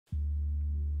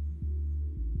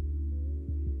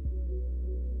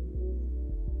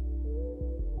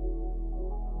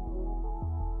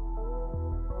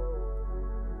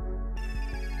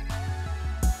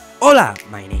Hola,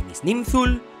 my name is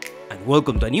Nimthul, and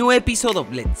welcome to a new episode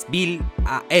of Let's Build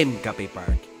a MKP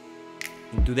Park.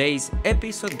 In today's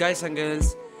episode, guys and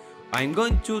girls, I'm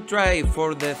going to try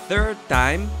for the third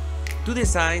time to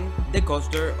design the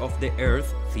coaster of the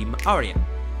Earth theme area.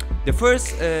 The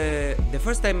first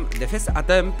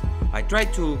attempt, I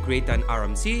tried to create an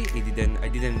RMC. I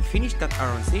didn't finish that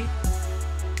RMC.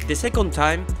 The second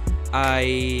time,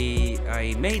 I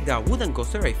made a wooden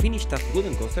coaster. I finished that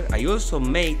wooden coaster. I also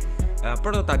made a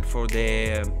prototype for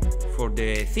the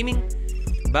theming,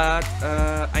 but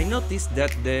I noticed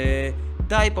that the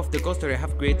type of the coaster I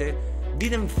have created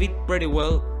didn't fit pretty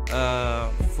well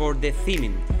for the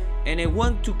theming, and I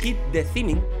want to keep the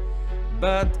theming,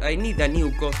 but I need a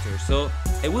new coaster. So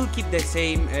I will keep the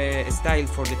same style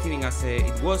for the theming as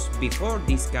it was before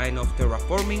this kind of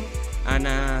terraforming. And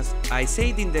as I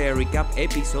said in the recap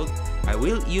episode, I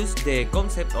will use the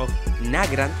concept of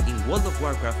Nagrand in World of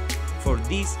Warcraft for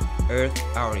this Earth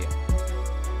area.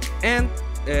 And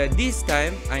this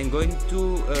time I'm going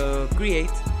to create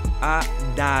a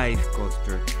dive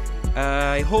coaster.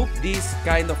 I hope this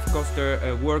kind of coaster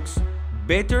works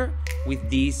better with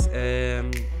this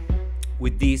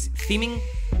theming,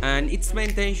 and it's my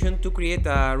intention to create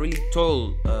a really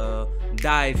tall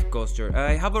dive coaster.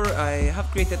 I have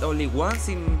created only once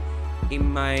in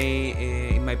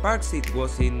my parks. It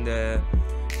was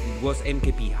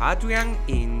MKP Hadrian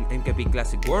in MKP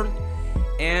Classic World,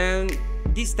 and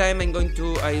this time I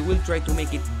will try to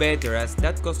make it better, as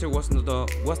that coaster was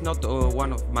not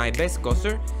one of my best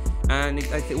coaster, and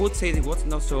I would say it was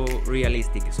not so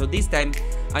realistic. So this time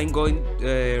I'm going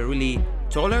really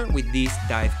taller with this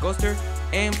dive coaster,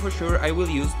 and for sure I will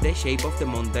use the shape of the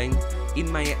mountain in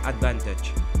my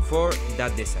advantage for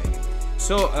that design.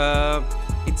 So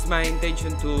it's my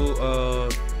intention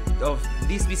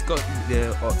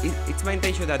it's my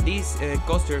intention that this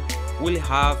coaster will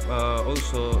have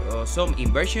also some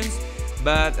inversions.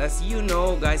 But as you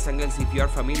know, guys and girls, if you are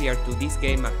familiar to this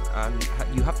game and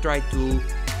you have tried to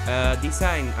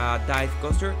design a dive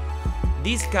coaster,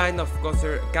 this kind of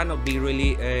coaster cannot be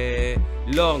really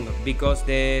long, because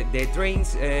the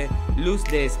trains lose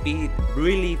the speed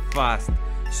really fast.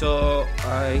 So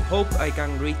I hope I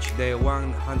can reach the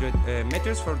 100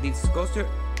 meters for this coaster,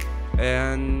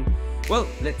 and well,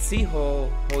 let's see how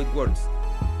it works.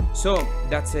 So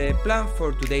that's a plan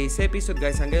for today's episode,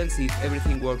 guys and girls. If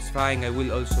everything works fine, I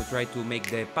will also try to make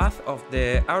the path of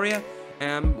the area,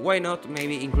 and why not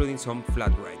maybe including some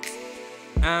flat rides.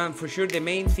 And for sure the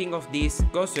main thing of this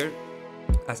coaster,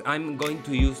 as I'm going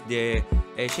to use the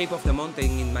shape of the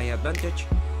mountain in my advantage,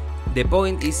 the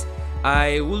point is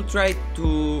I will try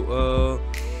to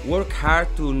work hard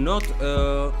to not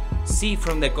see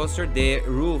from the coaster the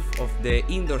roof of the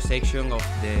indoor section of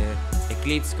the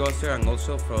Eclipse coaster, and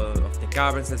also of the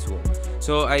caverns and so on.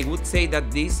 So I would say that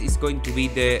this is going to be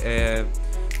the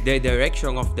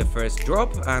direction of the first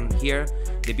drop, and here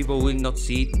the people will not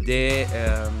see the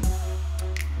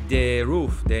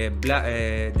roof, the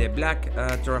black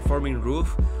terraforming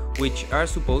roof, which are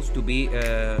supposed to be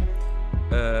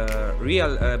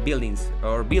real buildings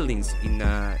in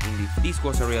if this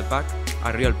was a real park.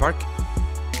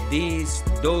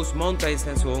 Those mountains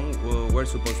and so on were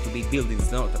supposed to be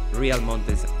buildings, not real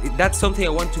mountains. That's something I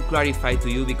want to clarify to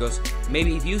you, because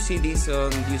maybe if you see this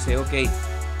you say, okay,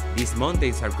 these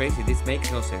mountains are crazy, this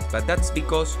makes no sense. But that's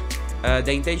because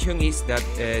the intention is that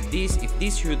if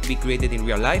this should be created in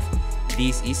real life,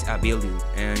 this is a building,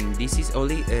 and this is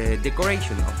only a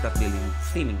decoration of that building,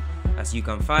 theming, as you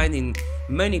can find in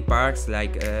many parks,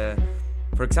 like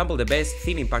for example the best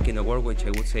theming park in the world, which I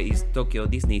would say is Tokyo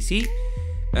Disney Sea.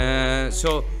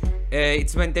 So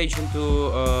it's my intention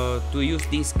to use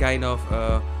this kind of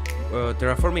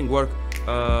terraforming work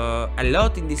a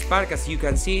lot in this park, as you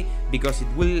can see, because it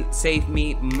will save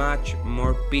me much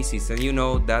more pieces, and you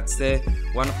know that's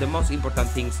one of the most important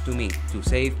things to me, to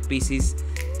save pieces,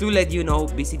 to let you know,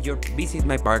 visit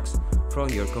my parks from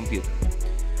your computer.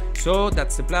 So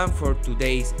that's the plan for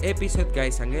today's episode,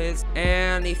 guys and girls.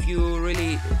 And if you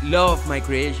really love my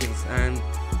creations and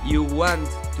you want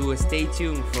to stay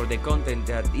tuned for the content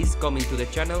that is coming to the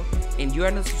channel, and you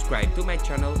are not subscribed to my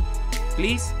channel,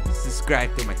 please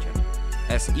subscribe to my channel.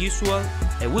 As usual,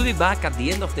 I will be back at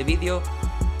the end of the video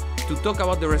to talk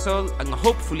about the result, and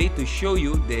hopefully to show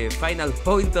you the final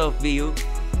point of view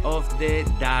of the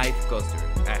dive coaster.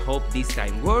 I hope this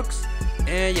time works,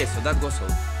 and yes, so that was all.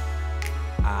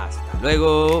 Hasta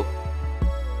luego.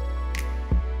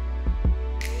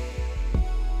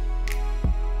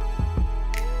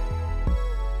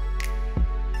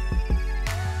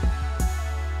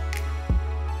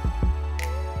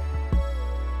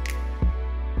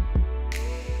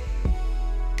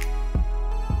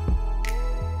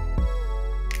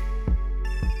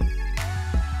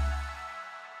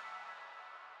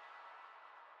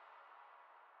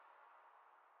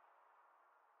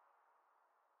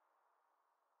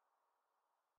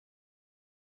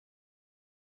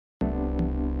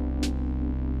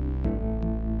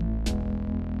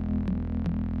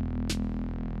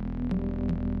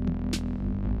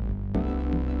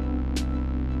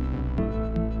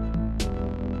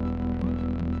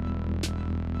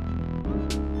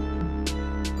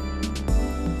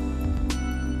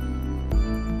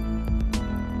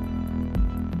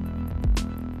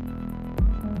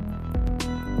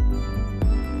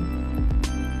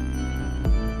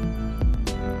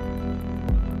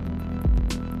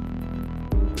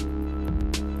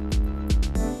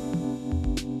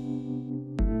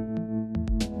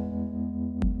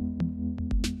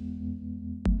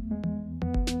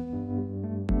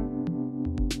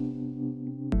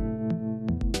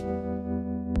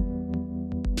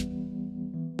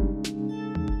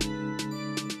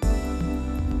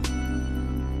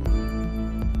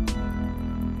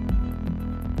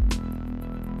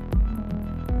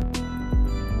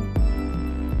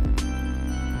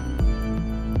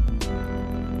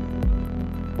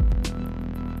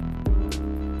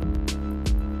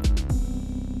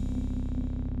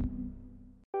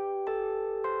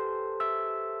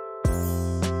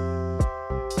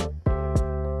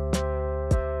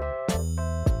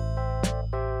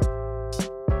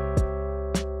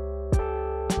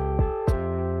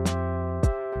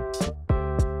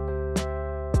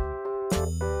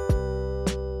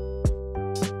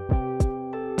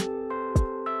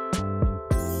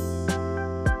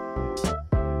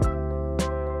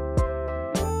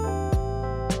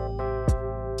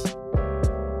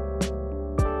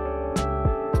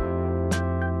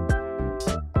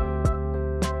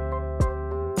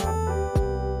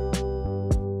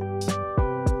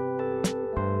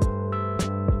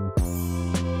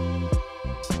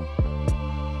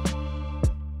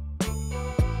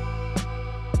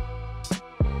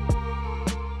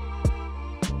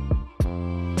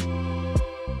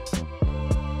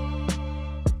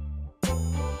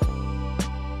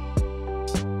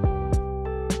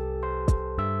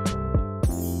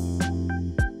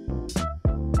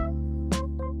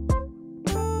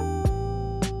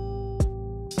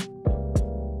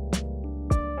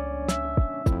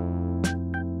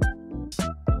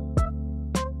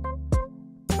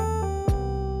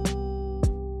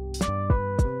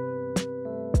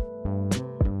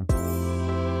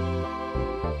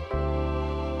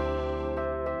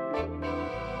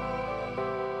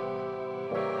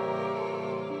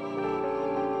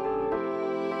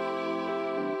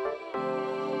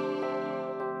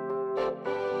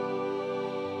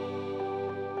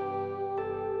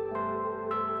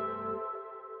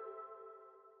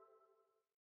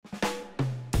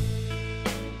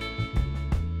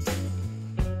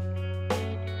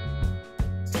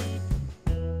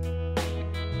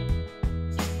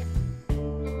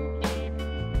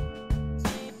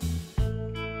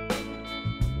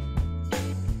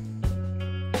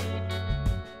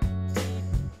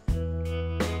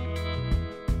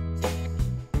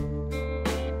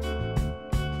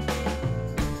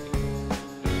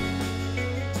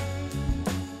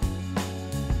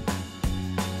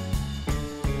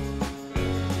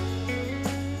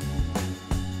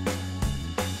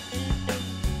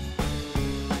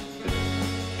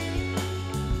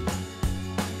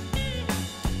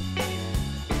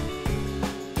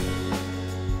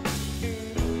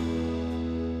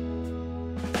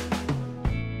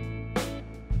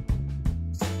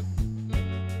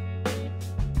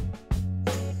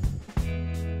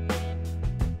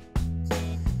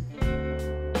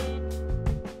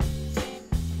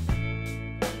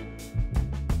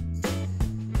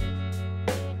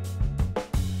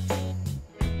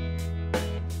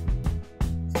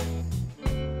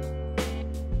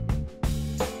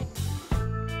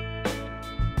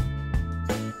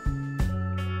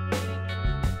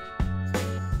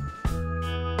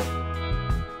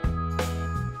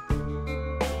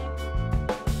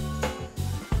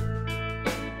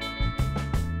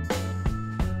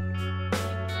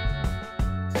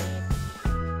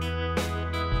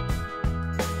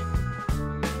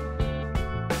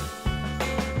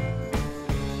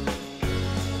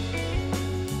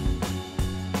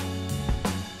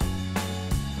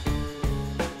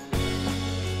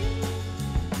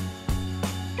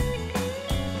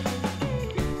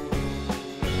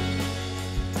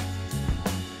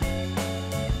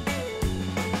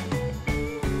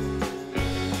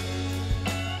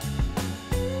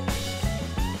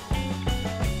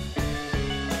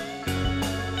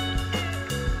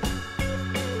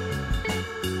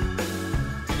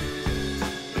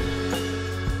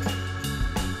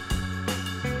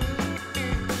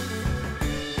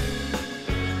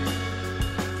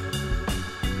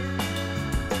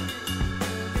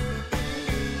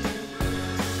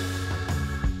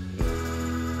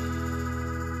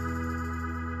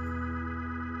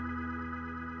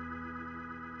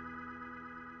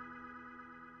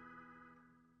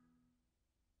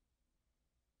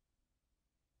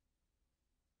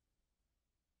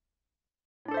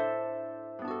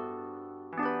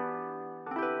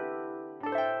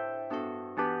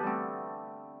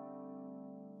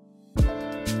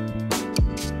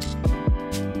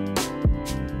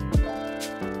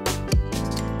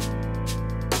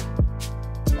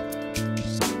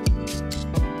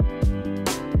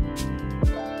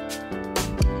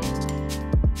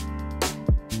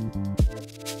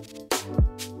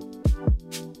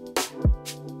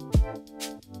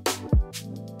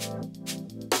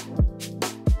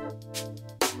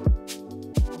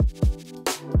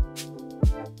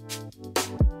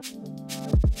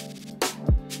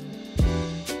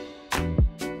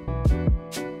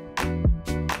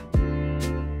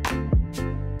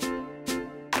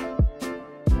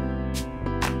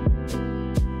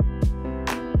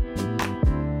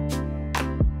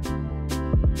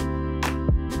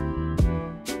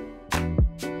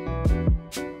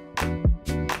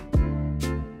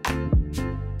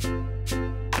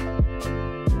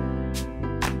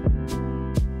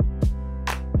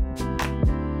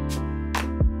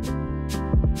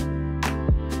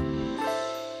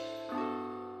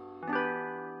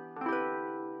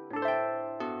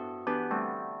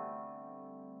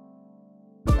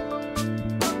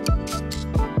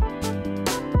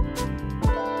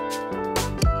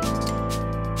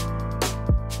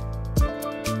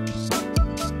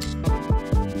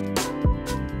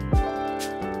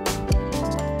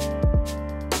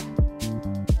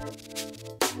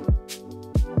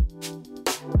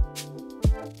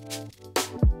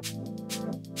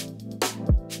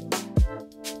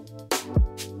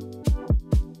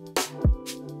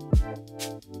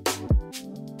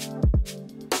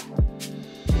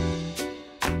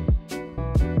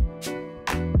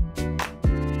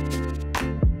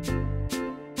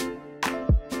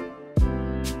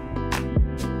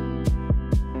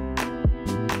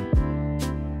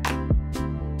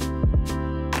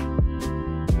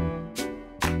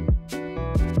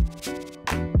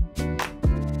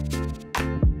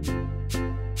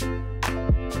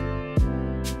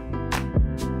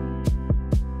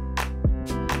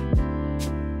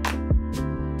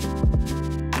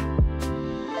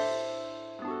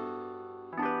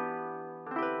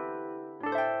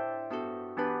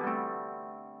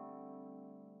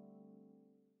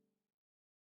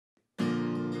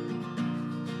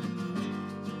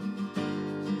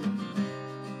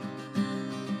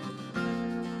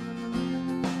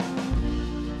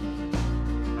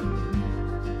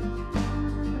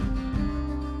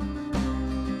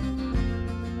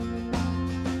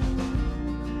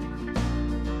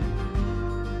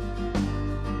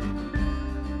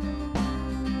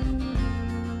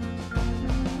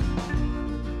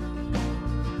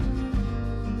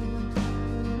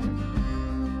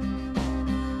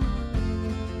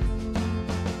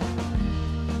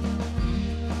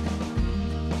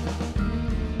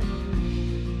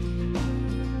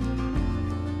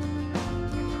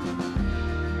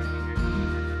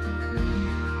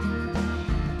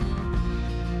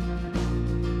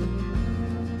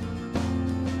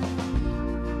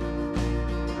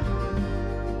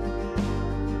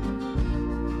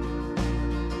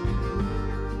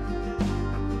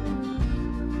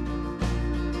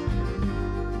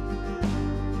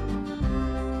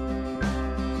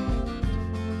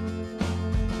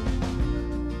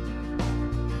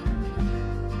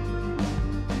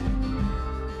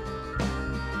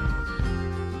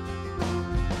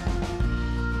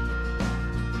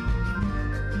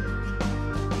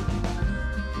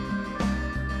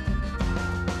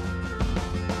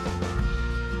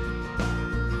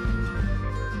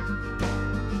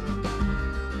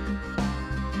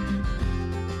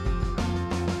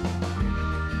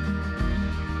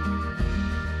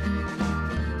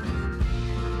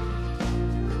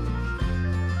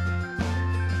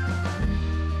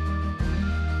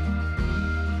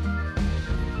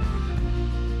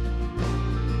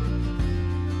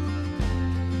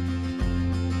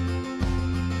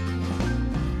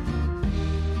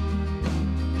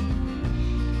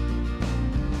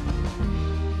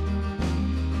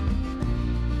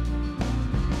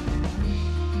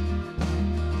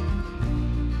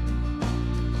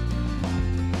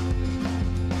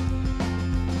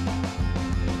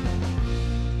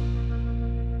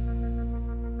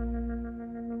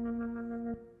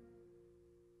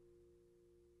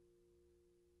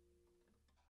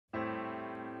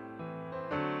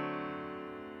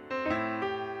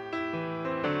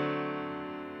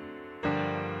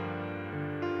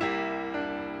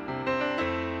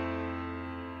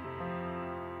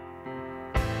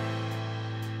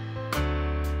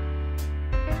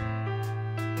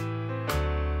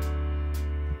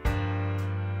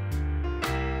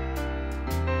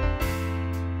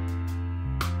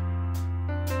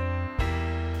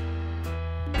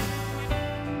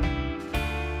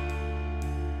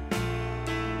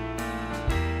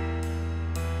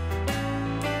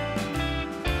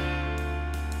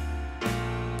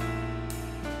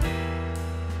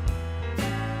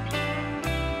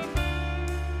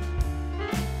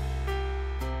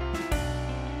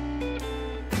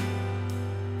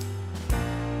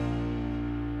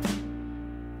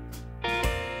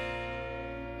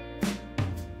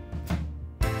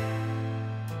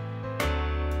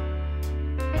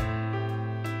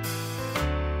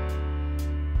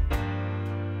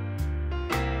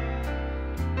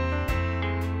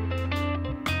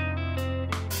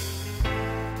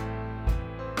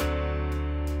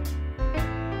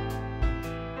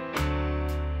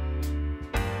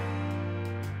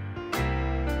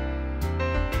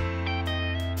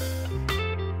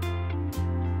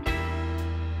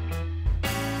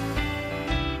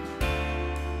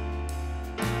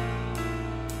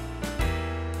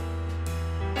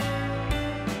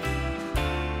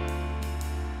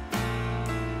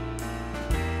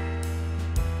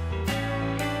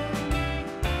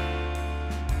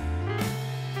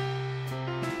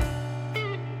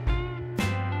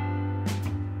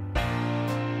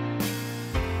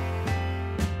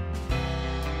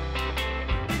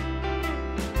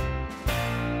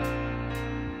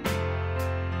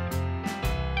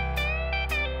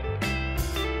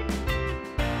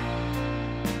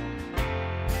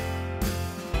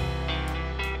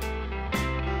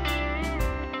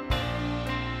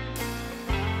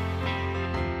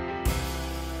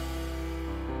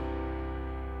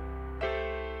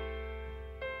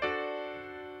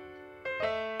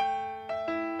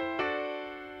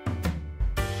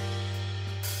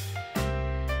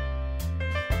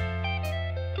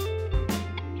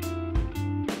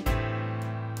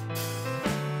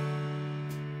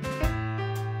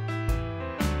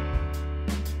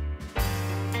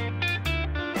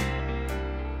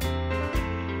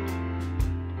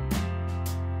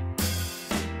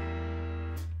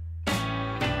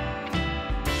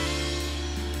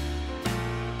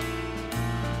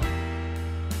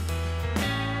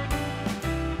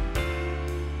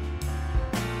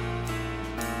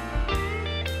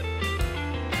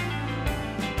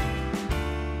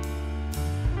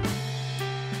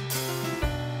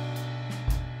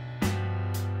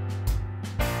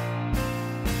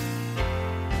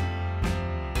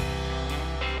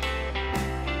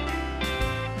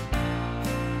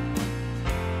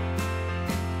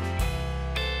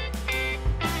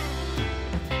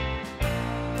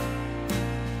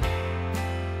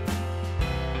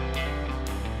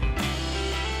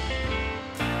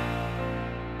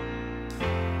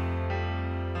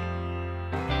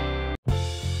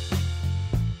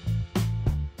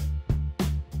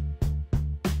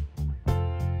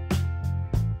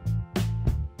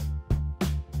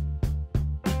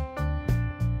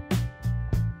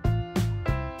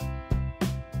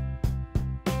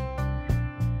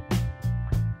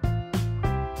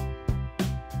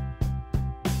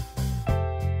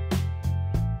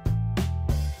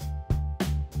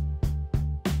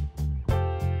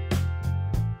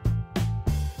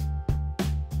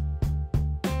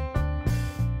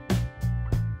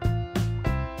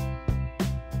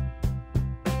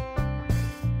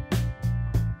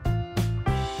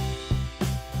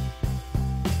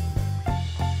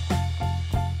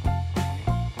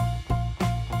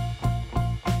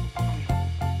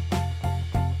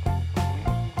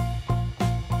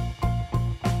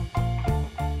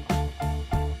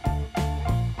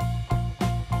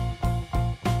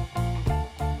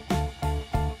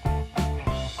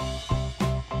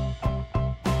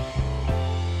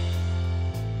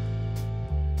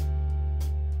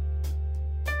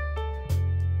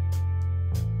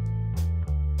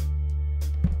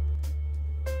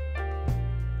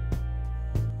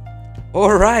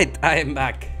 Alright, I am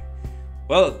back.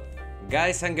 Well,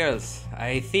 guys and girls,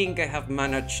 I think I have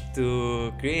managed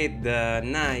to create the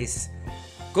nice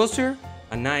coaster,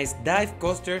 a nice dive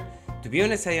coaster. To be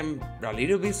honest, I am a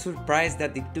little bit surprised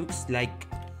that it took like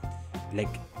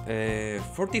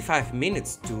 45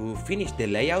 minutes to finish the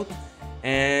layout,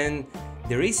 and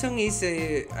the reason is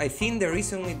I think the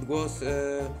reason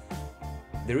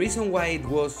why it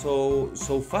was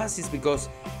so fast is because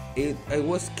it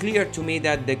was clear to me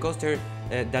that the coaster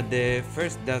that the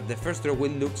first drop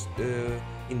will look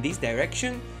in this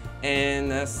direction,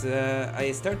 and as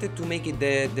I started to make it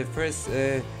the first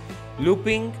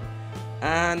looping,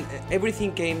 and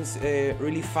everything came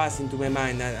really fast into my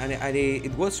mind, and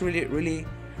it was really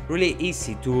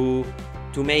easy to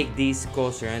make this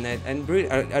coaster, and I'm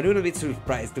a little bit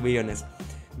surprised, to be honest.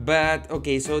 But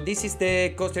okay, so this is the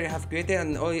coaster I have created,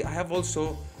 and I have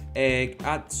also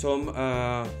add some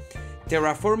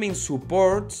terraforming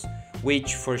supports,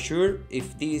 which for sure,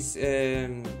 if these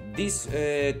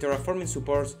terraforming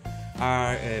supports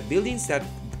are buildings that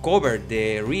cover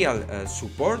the real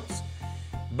supports.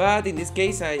 But in this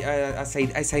case,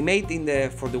 as I made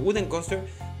for the wooden coaster,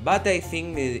 but I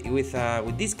think with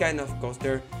this kind of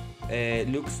coaster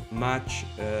looks much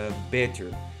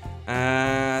better,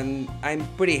 and I'm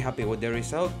pretty happy with the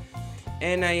result.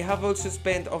 And I have also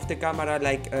spent off the camera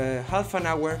like half an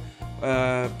hour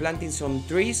planting some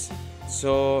trees.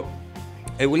 So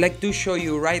I would like to show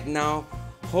you right now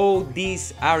how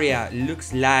this area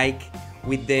looks like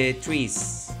with the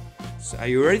trees. So are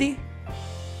you ready?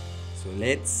 So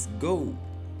let's go.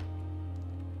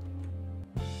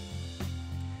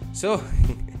 So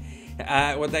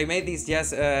what I made is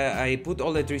just I put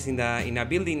all the trees in a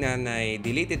building, and I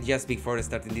deleted just before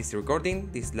starting this recording,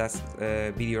 this last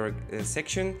video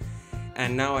section.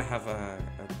 And now I have a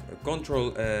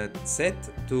control set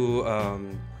so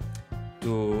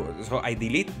I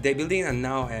delete the building, and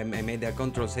now I made a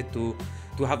control set to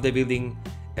have the building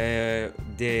the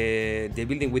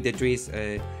building with the trees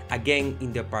again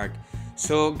in the park.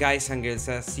 So guys and girls,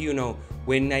 as you know,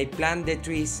 when I plant the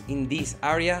trees in this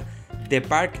area, the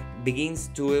park begins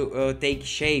to take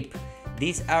shape.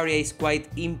 This area is quite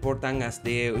important, as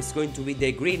it's going to be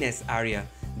the greenest area,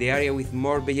 the area with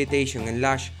more vegetation and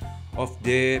lush of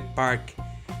the park,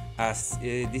 as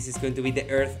this is going to be the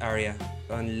earth area,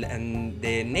 and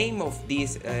the name of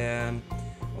this area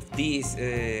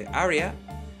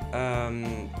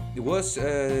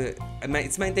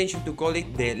it's my intention to call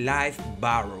it the Life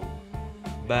Burrow.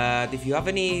 But if you have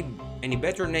any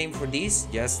better name for this,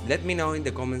 just let me know in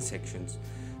the comment sections.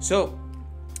 So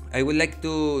I would like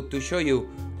to show you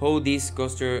how this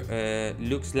coaster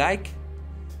looks like.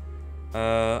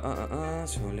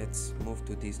 So let's move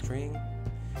to this train.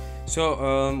 So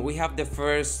we have the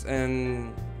first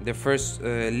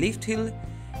lift hill.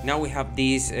 Now we have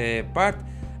this part.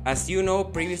 As you know,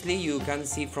 previously you can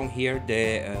see from here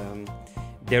the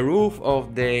roof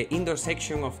of the indoor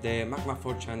section of the magma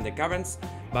forge and the caverns,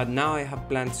 but now I have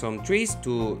planted some trees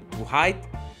to hide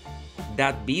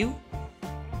that view.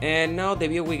 And now the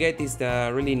view we get is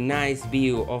the really nice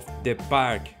view of the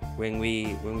park when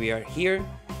we are here,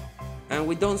 and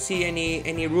we don't see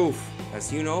any roof.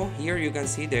 As you know, here you can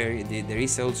see there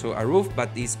is also a roof, but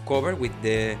it's covered with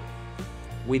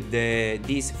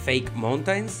these fake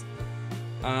mountains.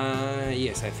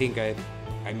 Yes, I think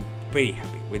I'm pretty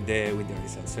happy with the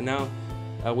results. So now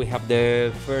we have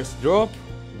the first drop,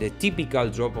 the typical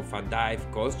drop of a dive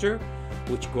coaster,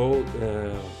 which go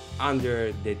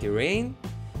under the terrain.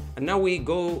 And now we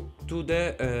go to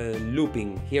the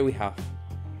looping. Here we have,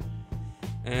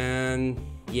 and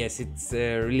yes, it's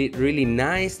really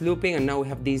nice looping. And now we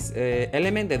have this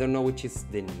element. I don't know which is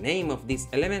the name of this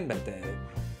element, but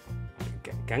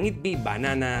can it be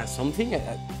banana something?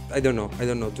 I don't know,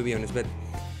 to be honest, but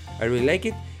I really like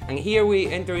it. And here we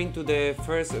enter into the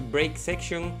first break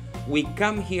section. We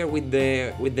come here with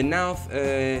the north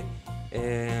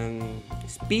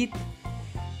speed,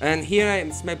 and here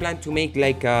it's my plan to make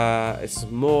like a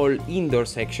small indoor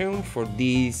section for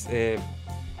this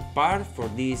part, for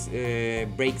this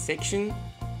break section.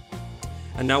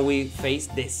 And now we face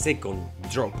the second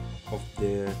drop of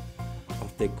the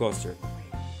coaster.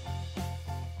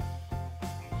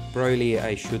 Probably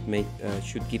I should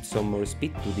give some more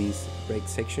speed to this break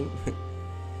section.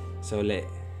 So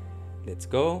let's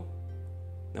go.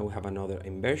 Now we have another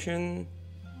inversion.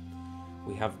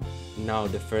 We have now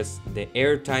the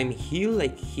airtime hill,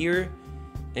 like here,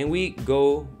 and we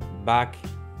go back,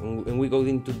 and we go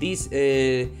into this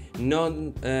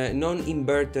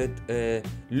non-inverted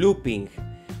looping,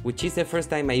 which is the first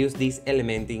time I use this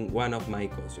element in one of my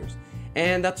coasters.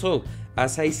 And that's all.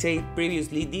 As I said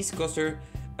previously, this coaster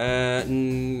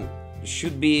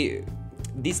should be,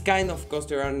 this kind of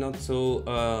coaster are not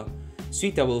so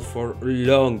suitable for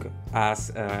long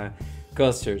as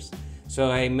coasters. So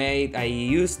I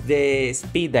used the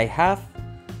speed I have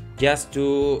just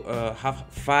to have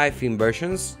 5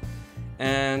 inversions,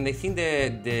 and I think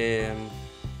the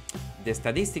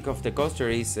statistic of the coaster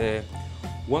is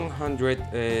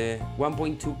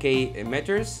 1.2k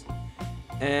meters.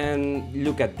 And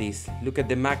look at this, look at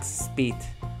the max speed,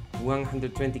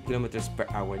 120 kilometers per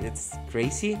hour. That's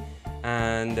crazy.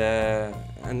 And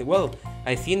well,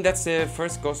 I think that's the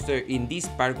first coaster in this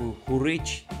park who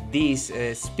reached this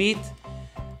speed.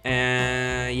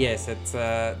 Yes,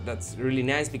 that's really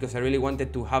nice, because I really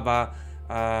wanted to have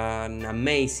an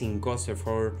amazing coaster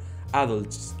for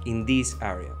adults in this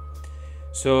area.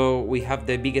 So we have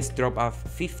the biggest drop of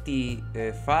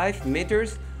 55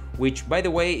 meters, which, by the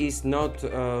way, is not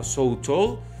so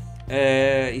tall.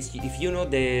 If you know,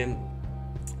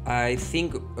 I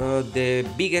think the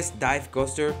biggest dive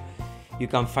coaster you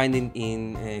can find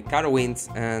in Carowinds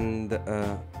and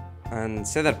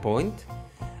Cedar Point,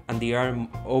 and they are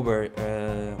over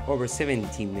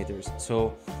 17 meters.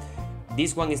 So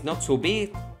this one is not so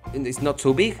big. It's not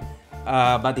so big,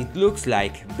 but it looks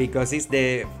like, because it's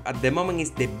at the moment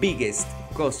it's the biggest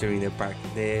coaster in the park,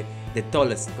 the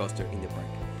tallest coaster in the park.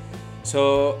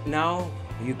 So now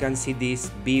you can see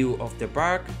this view of the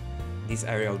park, this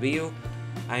aerial view.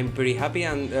 I'm pretty happy,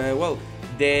 and well,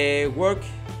 the work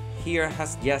here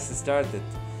has just started.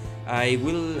 I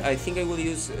think I will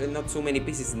use not so many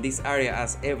pieces in this area,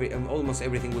 as almost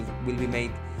everything will be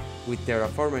made with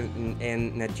terraform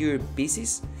and nature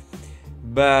pieces.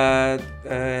 But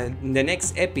in the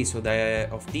next episode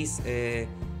of this,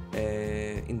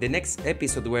 in the next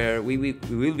episode where we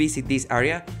will visit this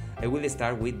area, I will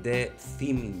start with the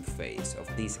theming phase of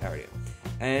this area.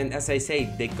 And as I say,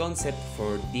 the concept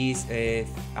for this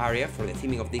area, for the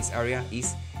theming of this area,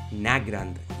 is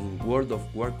Nagrand in World of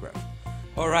Warcraft.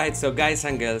 Alright, so guys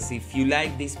and girls, if you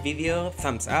like this video,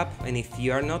 thumbs up, and if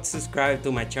you are not subscribed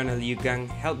to my channel, you can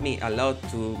help me a lot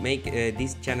to make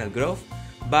this channel grow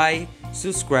by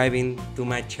subscribing to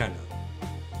my channel.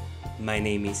 My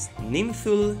name is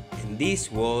Nimthul, and this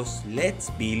was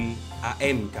Let's Build a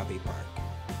MKP Park.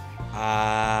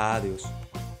 Adiós.